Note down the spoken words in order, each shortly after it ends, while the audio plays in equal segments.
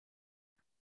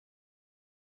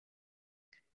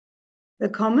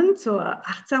Willkommen zur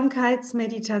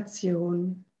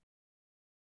Achtsamkeitsmeditation.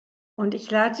 Und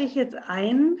ich lade dich jetzt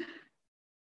ein,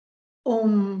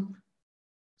 um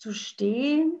zu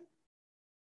stehen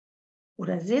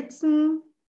oder sitzen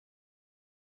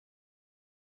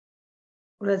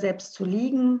oder selbst zu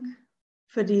liegen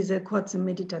für diese kurze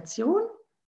Meditation.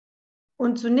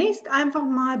 Und zunächst einfach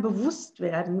mal bewusst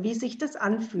werden, wie sich das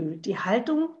anfühlt, die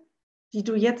Haltung, die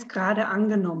du jetzt gerade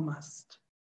angenommen hast.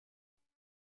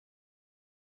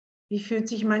 Wie fühlt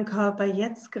sich mein Körper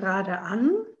jetzt gerade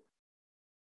an?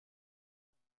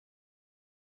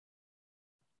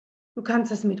 Du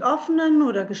kannst es mit offenen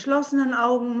oder geschlossenen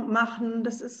Augen machen.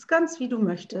 Das ist ganz, wie du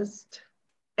möchtest.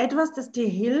 Etwas, das dir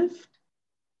hilft,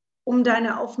 um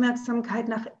deine Aufmerksamkeit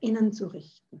nach innen zu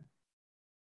richten.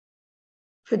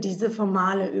 Für diese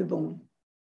formale Übung.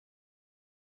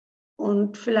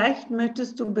 Und vielleicht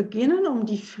möchtest du beginnen, um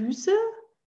die Füße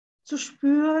zu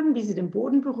spüren, wie sie den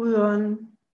Boden berühren.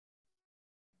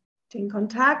 Den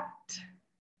Kontakt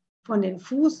von den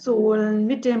Fußsohlen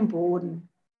mit dem Boden.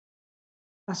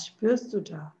 Was spürst du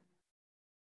da?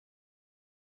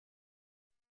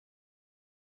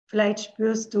 Vielleicht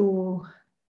spürst du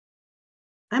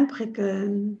ein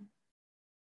Prickeln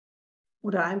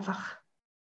oder einfach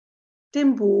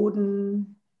den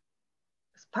Boden,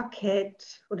 das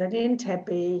Parkett oder den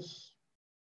Teppich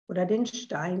oder den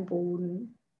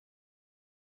Steinboden.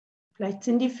 Vielleicht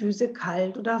sind die Füße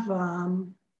kalt oder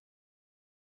warm.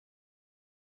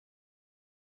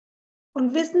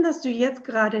 Und wissen, dass du jetzt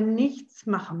gerade nichts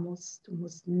machen musst. Du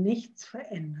musst nichts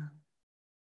verändern.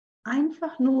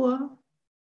 Einfach nur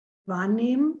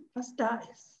wahrnehmen, was da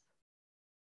ist.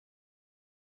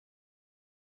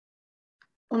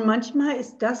 Und manchmal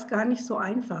ist das gar nicht so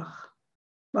einfach,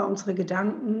 weil unsere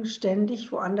Gedanken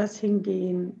ständig woanders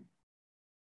hingehen.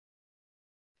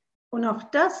 Und auch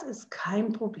das ist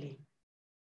kein Problem.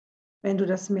 Wenn du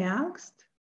das merkst,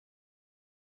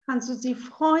 kannst du sie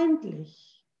freundlich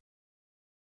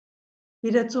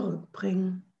wieder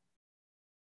zurückbringen.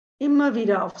 Immer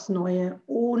wieder aufs Neue,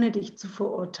 ohne dich zu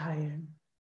verurteilen.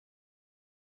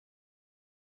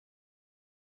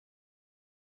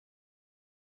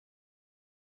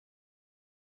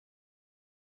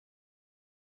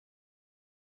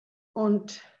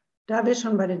 Und da wir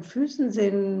schon bei den Füßen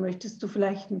sind, möchtest du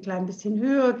vielleicht ein klein bisschen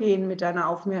höher gehen mit deiner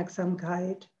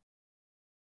Aufmerksamkeit.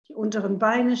 Die unteren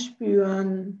Beine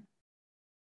spüren.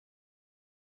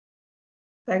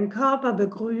 Deinen Körper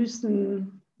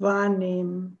begrüßen,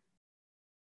 wahrnehmen.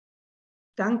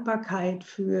 Dankbarkeit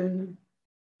fühlen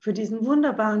für diesen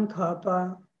wunderbaren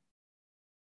Körper.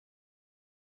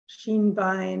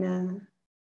 Schienbeine,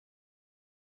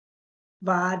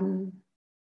 Waden,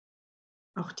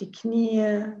 auch die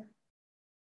Knie.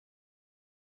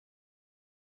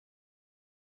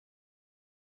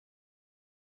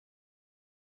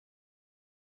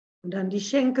 Und dann die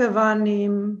Schenkel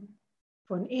wahrnehmen,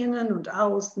 von innen und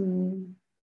außen.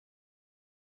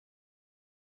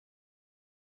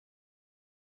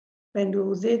 Wenn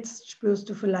du sitzt, spürst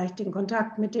du vielleicht den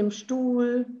Kontakt mit dem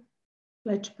Stuhl.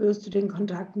 Vielleicht spürst du den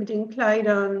Kontakt mit den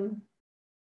Kleidern.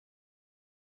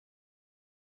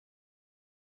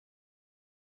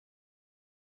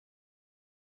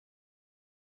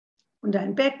 Und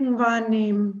dein Becken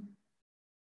wahrnehmen.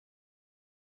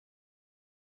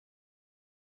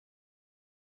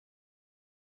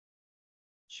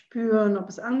 Spüren, ob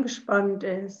es angespannt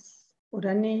ist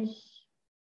oder nicht.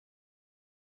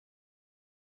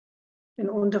 Den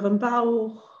unteren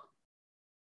Bauch.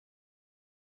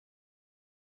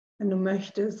 Wenn du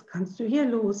möchtest, kannst du hier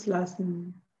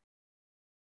loslassen.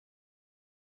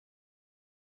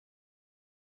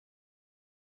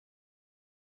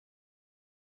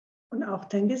 Und auch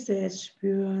dein Gesäß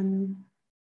spüren.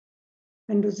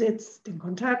 Wenn du sitzt, den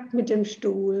Kontakt mit dem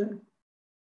Stuhl.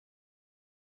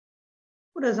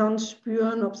 Oder sonst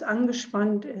spüren, ob es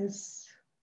angespannt ist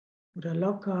oder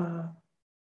locker.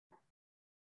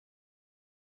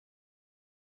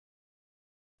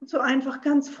 Und so einfach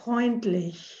ganz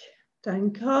freundlich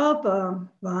deinen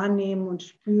Körper wahrnehmen und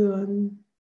spüren,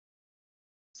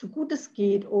 so gut es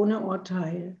geht, ohne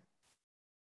Urteil.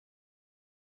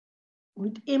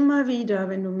 Und immer wieder,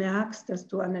 wenn du merkst, dass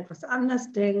du an etwas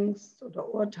anders denkst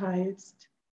oder urteilst,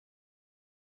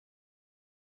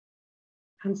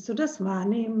 kannst du das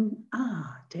wahrnehmen,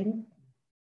 denken.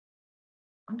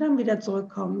 Und dann wieder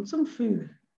zurückkommen zum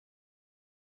Fühlen.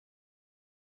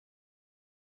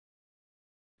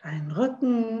 Dein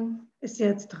Rücken ist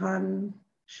jetzt dran.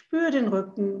 Spür den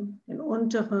Rücken, den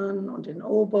unteren und den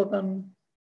oberen.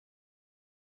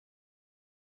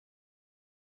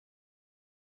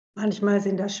 Manchmal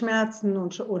sind da Schmerzen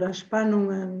oder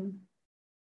Spannungen.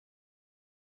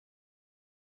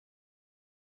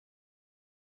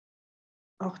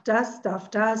 Auch das darf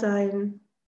da sein,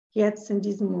 jetzt in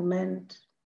diesem Moment.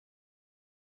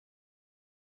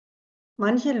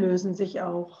 Manche lösen sich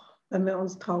auch, wenn wir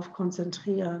uns darauf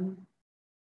konzentrieren.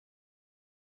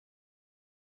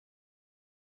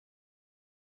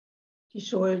 Die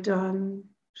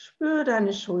Schultern, spür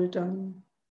deine Schultern.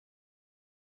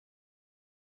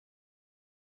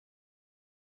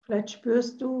 Vielleicht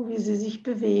spürst du, wie sie sich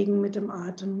bewegen mit dem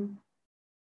Atem.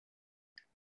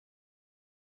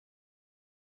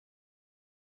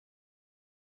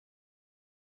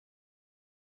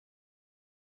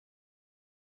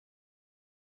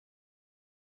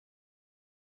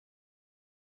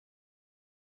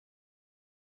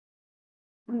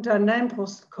 Und dann dein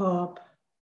Brustkorb.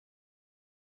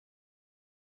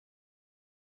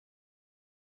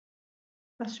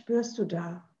 Was spürst du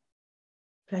da?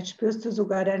 Vielleicht spürst du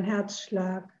sogar deinen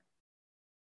Herzschlag.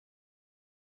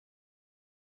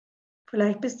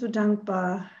 Vielleicht bist du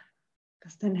dankbar,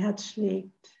 dass dein Herz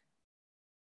schlägt.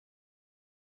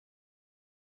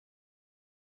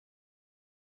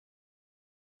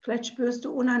 Vielleicht spürst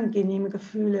du unangenehme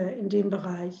Gefühle in dem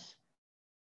Bereich.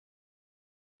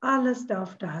 Alles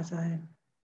darf da sein.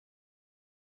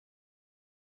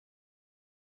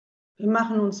 Wir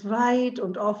machen uns weit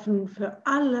und offen für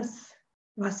alles,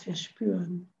 was wir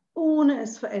spüren, ohne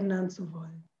es verändern zu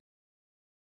wollen.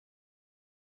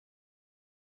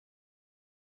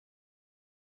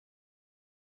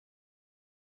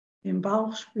 Den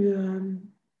Bauch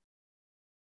spüren.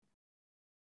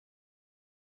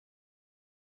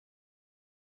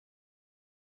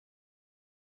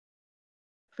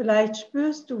 Vielleicht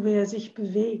spürst du, wie er sich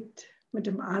bewegt mit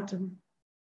dem Atem.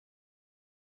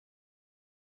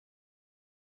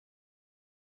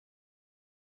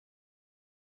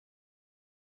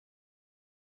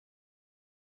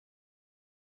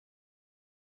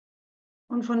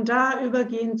 Und von da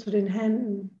übergehen zu den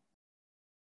Händen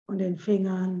und den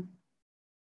Fingern.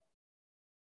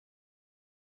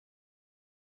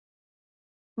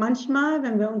 Manchmal,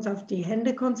 wenn wir uns auf die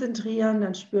Hände konzentrieren,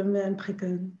 dann spüren wir ein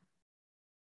Prickeln.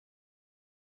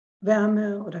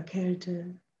 Wärme oder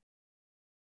Kälte.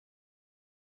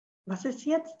 Was ist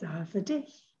jetzt da für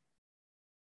dich?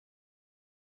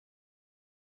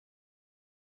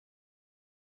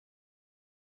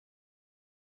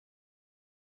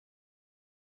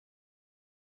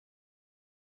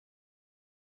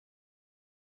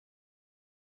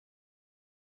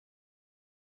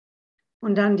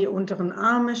 Und dann die unteren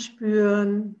Arme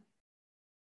spüren,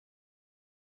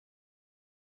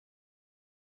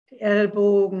 die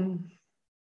Ellbogen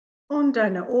und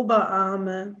deine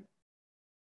Oberarme,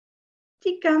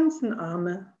 die ganzen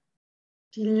Arme,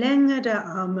 die Länge der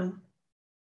Arme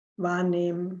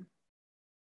wahrnehmen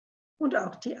und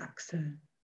auch die Achseln.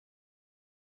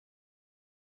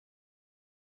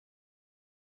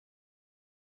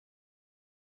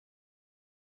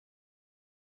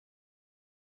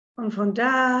 Und von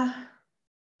da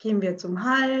gehen wir zum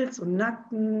Hals und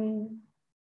Nacken.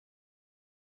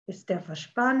 Ist der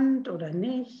verspannt oder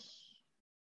nicht?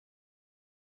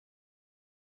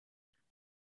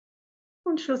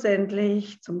 Und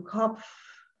schlussendlich zum Kopf.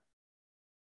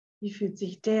 Wie fühlt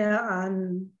sich der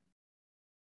an?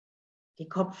 Die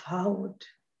Kopfhaut,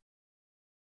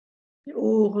 die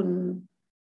Ohren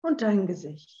und dein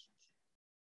Gesicht.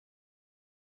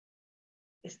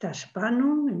 Ist da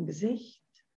Spannung im Gesicht?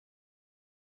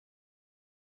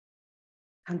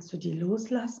 Kannst du die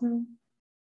loslassen?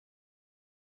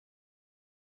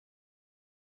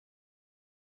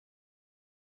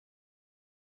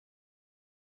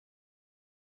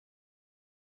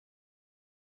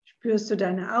 Spürst du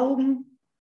deine Augen,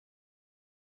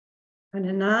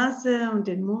 deine Nase und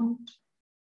den Mund,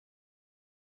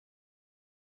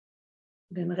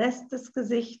 den Rest des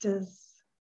Gesichtes?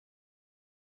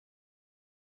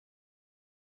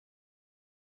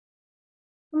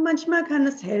 Und manchmal kann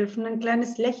es helfen, ein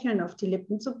kleines Lächeln auf die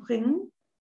Lippen zu bringen.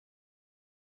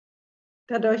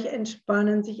 Dadurch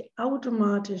entspannen sich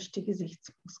automatisch die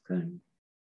Gesichtsmuskeln.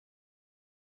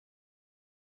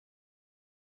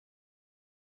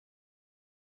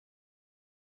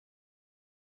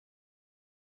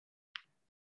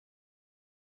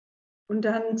 Und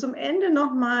dann zum Ende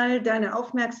nochmal deine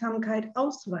Aufmerksamkeit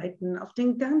ausweiten auf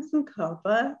den ganzen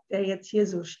Körper, der jetzt hier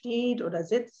so steht oder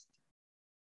sitzt,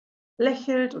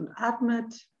 lächelt und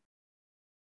atmet.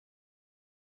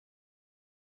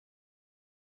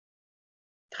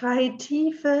 Drei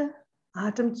tiefe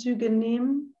Atemzüge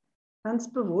nehmen,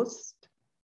 ganz bewusst.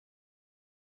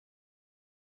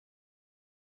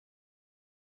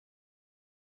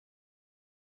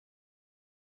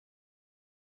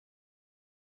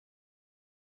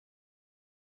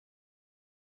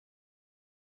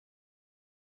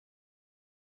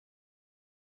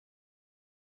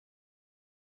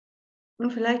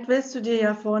 Und vielleicht willst du dir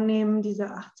ja vornehmen, diese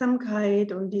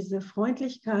Achtsamkeit und diese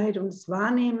Freundlichkeit und das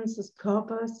Wahrnehmens des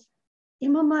Körpers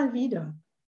immer mal wieder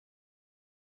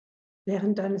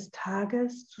während deines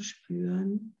Tages zu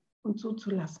spüren und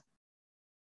zuzulassen.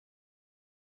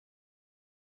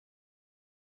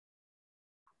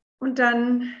 Und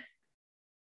dann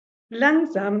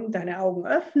langsam deine Augen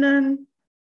öffnen,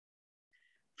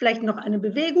 vielleicht noch eine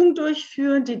Bewegung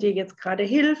durchführen, die dir jetzt gerade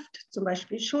hilft, zum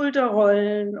Beispiel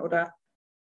Schulterrollen oder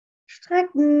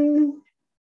Strecken.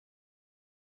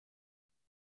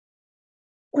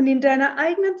 Und in deiner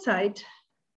eigenen Zeit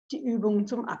die Übung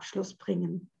zum Abschluss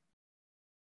bringen.